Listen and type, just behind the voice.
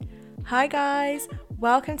Hi guys,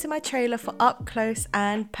 welcome to my trailer for Up Close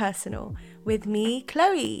and Personal with me,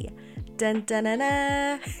 Chloe. Dun dun dun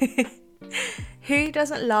dun. Who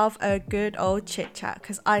doesn't love a good old chit chat?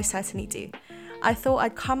 Because I certainly do. I thought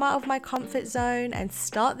I'd come out of my comfort zone and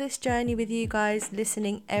start this journey with you guys,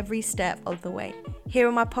 listening every step of the way. Here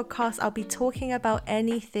on my podcast, I'll be talking about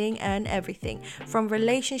anything and everything, from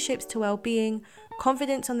relationships to well-being,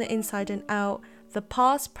 confidence on the inside and out, the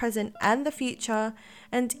past, present, and the future,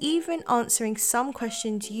 and even answering some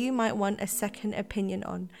questions you might want a second opinion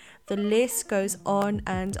on. The list goes on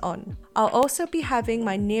and on. I'll also be having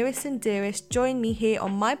my nearest and dearest join me here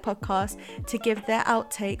on my podcast to give their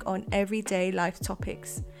outtake on everyday life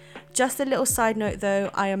topics. Just a little side note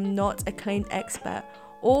though, I am not a claimed expert,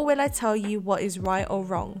 or will I tell you what is right or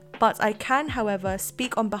wrong, but I can, however,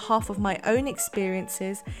 speak on behalf of my own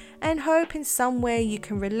experiences and hope in some way you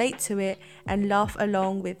can relate to it and laugh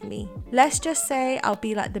along with me. Let's just say I'll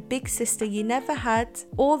be like the big sister you never had,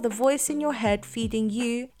 or the voice in your head feeding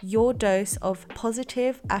you your dose of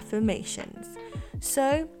positive affirmations.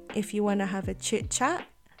 So if you want to have a chit chat,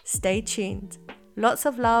 stay tuned. Lots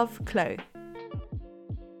of love, Chloe.